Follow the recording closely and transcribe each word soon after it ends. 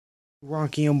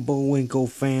Rocky and Bullwinkle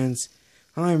fans.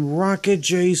 I'm Rocket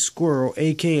J Squirrel,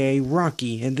 aka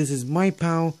Rocky, and this is my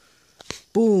pal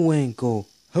Bullwinkle.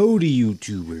 Howdy,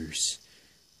 YouTubers.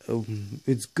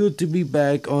 It's good to be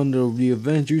back on the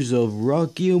adventures of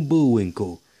Rocky and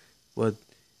Bullwinkle. But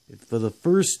for the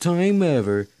first time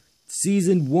ever,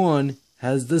 Season 1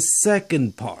 has the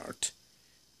second part.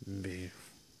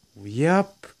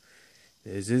 Yep.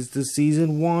 This is the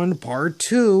Season 1 Part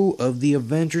 2 of the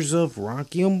Adventures of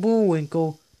Rocky and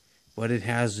Bullwinkle, but it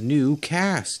has new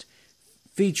cast,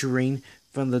 featuring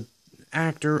from the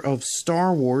actor of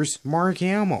Star Wars, Mark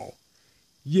Hamill.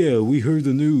 Yeah, we heard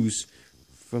the news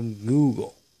from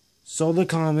Google. So the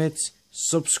comments,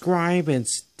 subscribe, and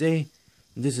stay.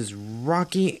 This is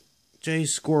Rocky J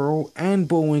Squirrel and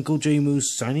Bullwinkle J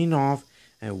Moose signing off,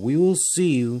 and we will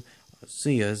see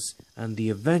us on the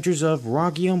Adventures of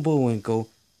Rocky and Bullwinkle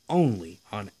only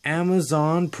on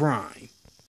Amazon Prime.